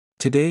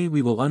Today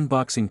we will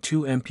unboxing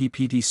two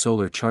MPPT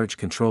solar charge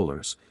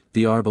controllers.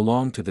 They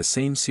belong to the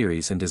same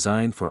series and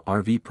designed for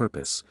RV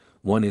purpose.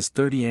 One is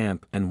 30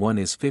 amp and one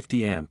is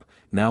 50 amp.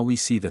 Now we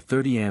see the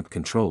 30 amp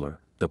controller.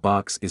 The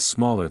box is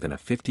smaller than a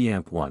 50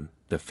 amp one.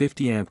 The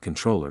 50 amp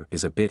controller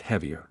is a bit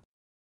heavier.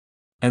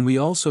 And we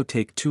also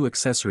take two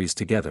accessories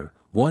together.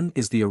 One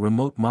is the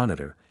remote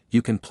monitor.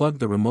 You can plug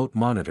the remote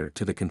monitor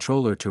to the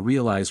controller to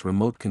realize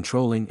remote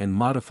controlling and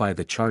modify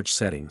the charge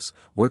settings.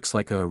 Works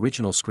like a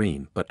original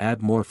screen but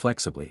add more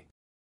flexibly.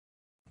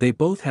 They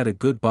both had a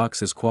good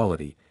box's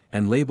quality,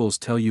 and labels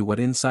tell you what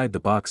inside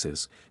the box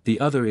is. The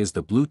other is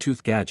the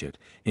Bluetooth gadget,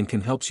 and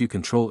can helps you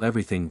control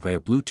everything via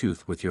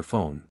Bluetooth with your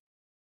phone.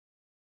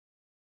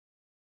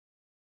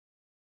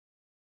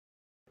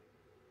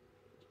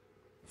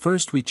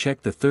 First we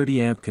check the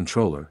 30 amp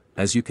controller.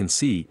 As you can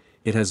see,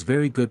 it has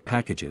very good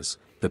packages.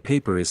 The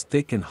paper is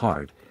thick and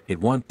hard, it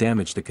won't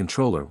damage the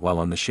controller while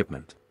on the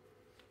shipment.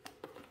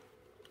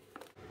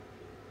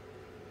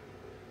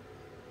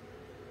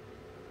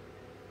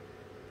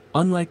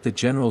 Unlike the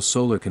general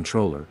solar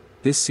controller,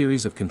 this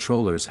series of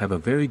controllers have a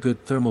very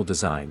good thermal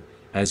design.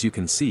 As you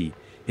can see,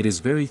 it is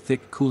very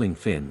thick cooling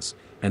fins,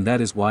 and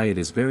that is why it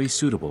is very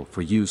suitable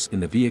for use in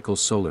the vehicle's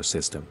solar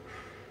system.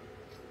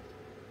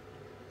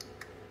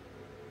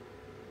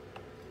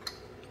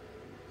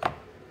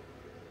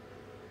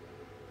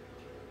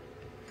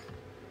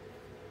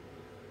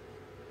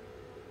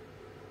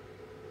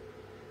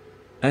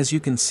 As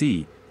you can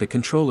see, the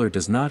controller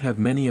does not have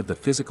many of the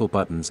physical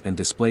buttons and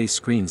display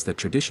screens that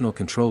traditional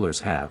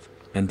controllers have,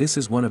 and this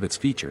is one of its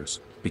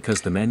features,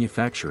 because the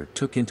manufacturer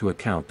took into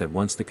account that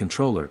once the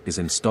controller is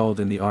installed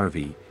in the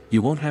RV,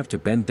 you won't have to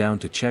bend down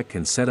to check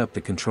and set up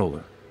the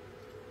controller.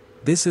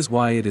 This is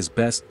why it is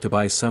best to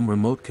buy some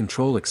remote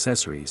control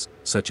accessories,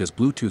 such as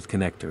Bluetooth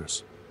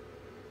connectors.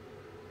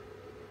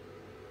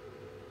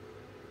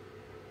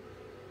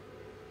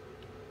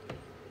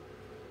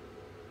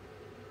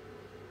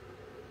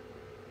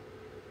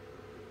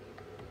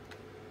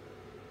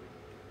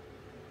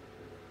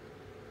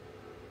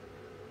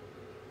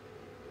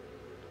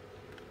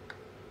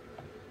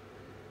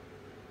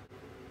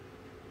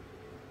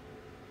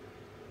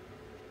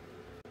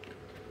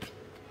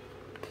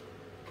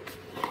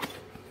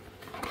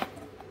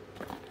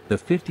 The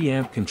 50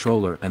 amp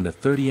controller and the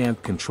 30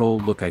 amp control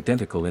look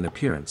identical in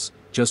appearance,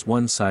 just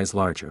one size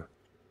larger.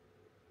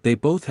 They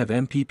both have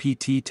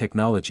MPPT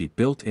technology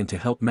built in to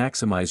help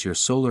maximize your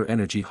solar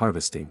energy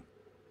harvesting.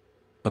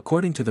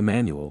 According to the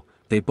manual,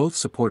 they both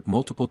support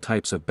multiple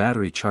types of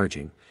battery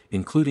charging,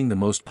 including the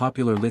most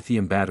popular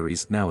lithium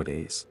batteries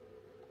nowadays.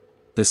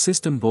 The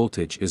system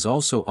voltage is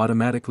also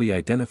automatically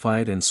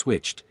identified and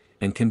switched,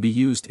 and can be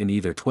used in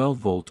either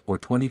 12-volt or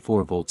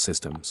 24-volt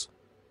systems.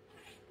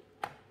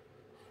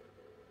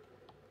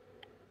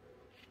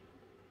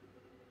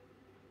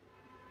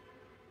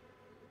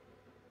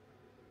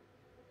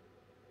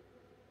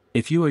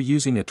 If you are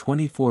using a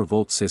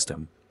 24-volt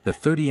system, the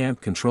 30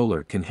 amp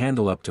controller can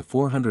handle up to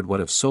 400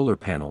 watt of solar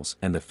panels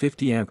and the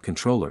 50 amp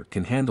controller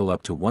can handle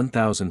up to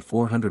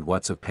 1400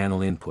 watts of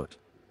panel input.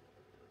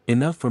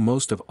 Enough for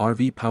most of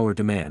RV power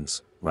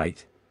demands,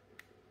 right?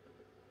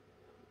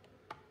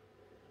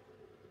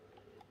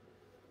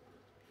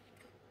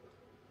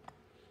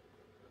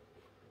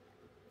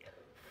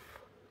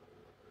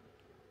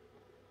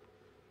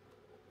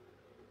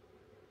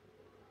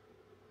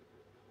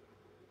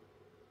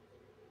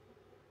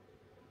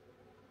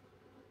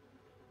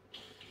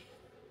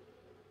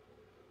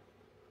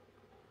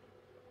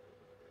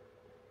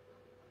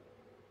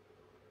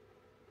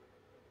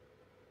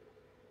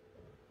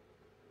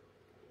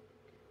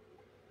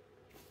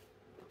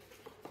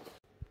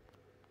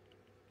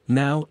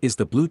 Now is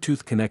the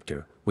Bluetooth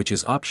connector, which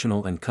is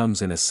optional and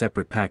comes in a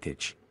separate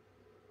package.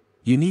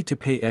 You need to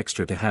pay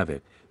extra to have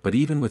it, but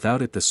even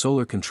without it the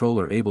solar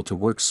controller able to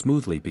work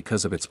smoothly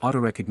because of its auto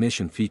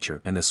recognition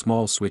feature and a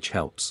small switch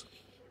helps.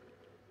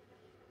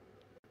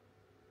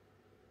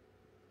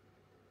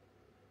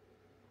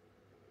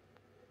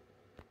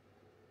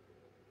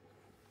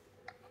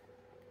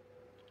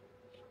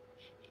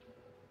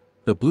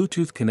 The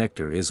Bluetooth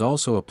connector is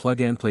also a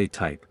plug-and-play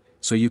type,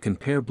 so you can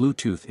pair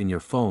Bluetooth in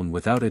your phone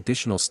without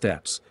additional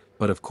steps,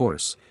 but of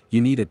course, you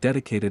need a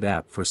dedicated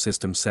app for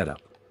system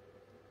setup.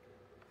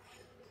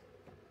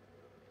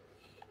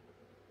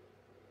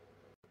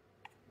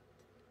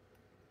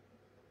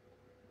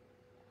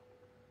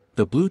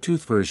 The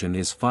Bluetooth version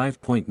is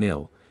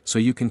 5.0, so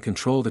you can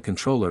control the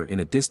controller in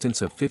a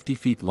distance of 50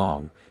 feet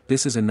long.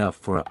 This is enough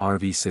for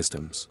RV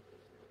systems.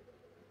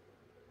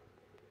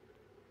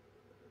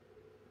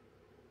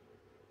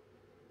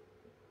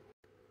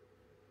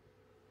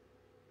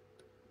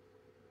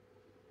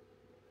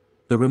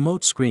 The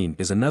remote screen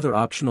is another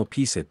optional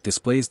piece. It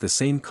displays the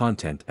same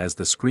content as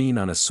the screen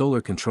on a solar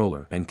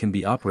controller and can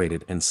be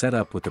operated and set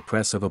up with the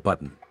press of a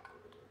button.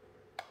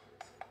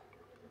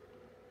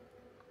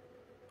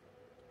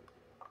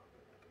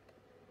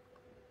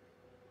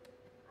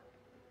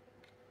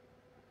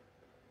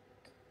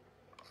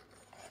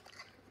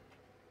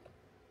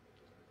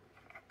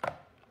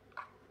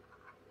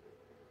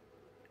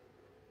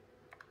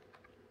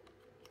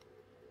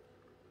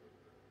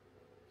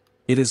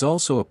 It is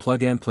also a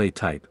plug-and-play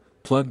type,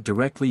 plugged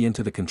directly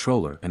into the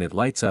controller and it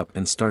lights up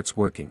and starts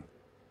working.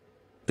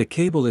 The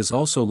cable is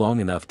also long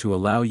enough to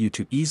allow you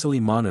to easily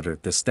monitor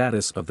the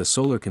status of the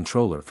solar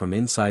controller from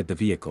inside the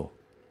vehicle.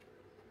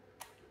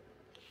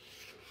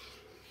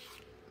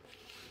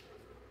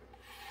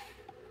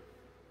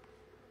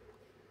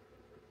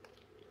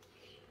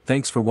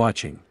 Thanks for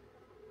watching.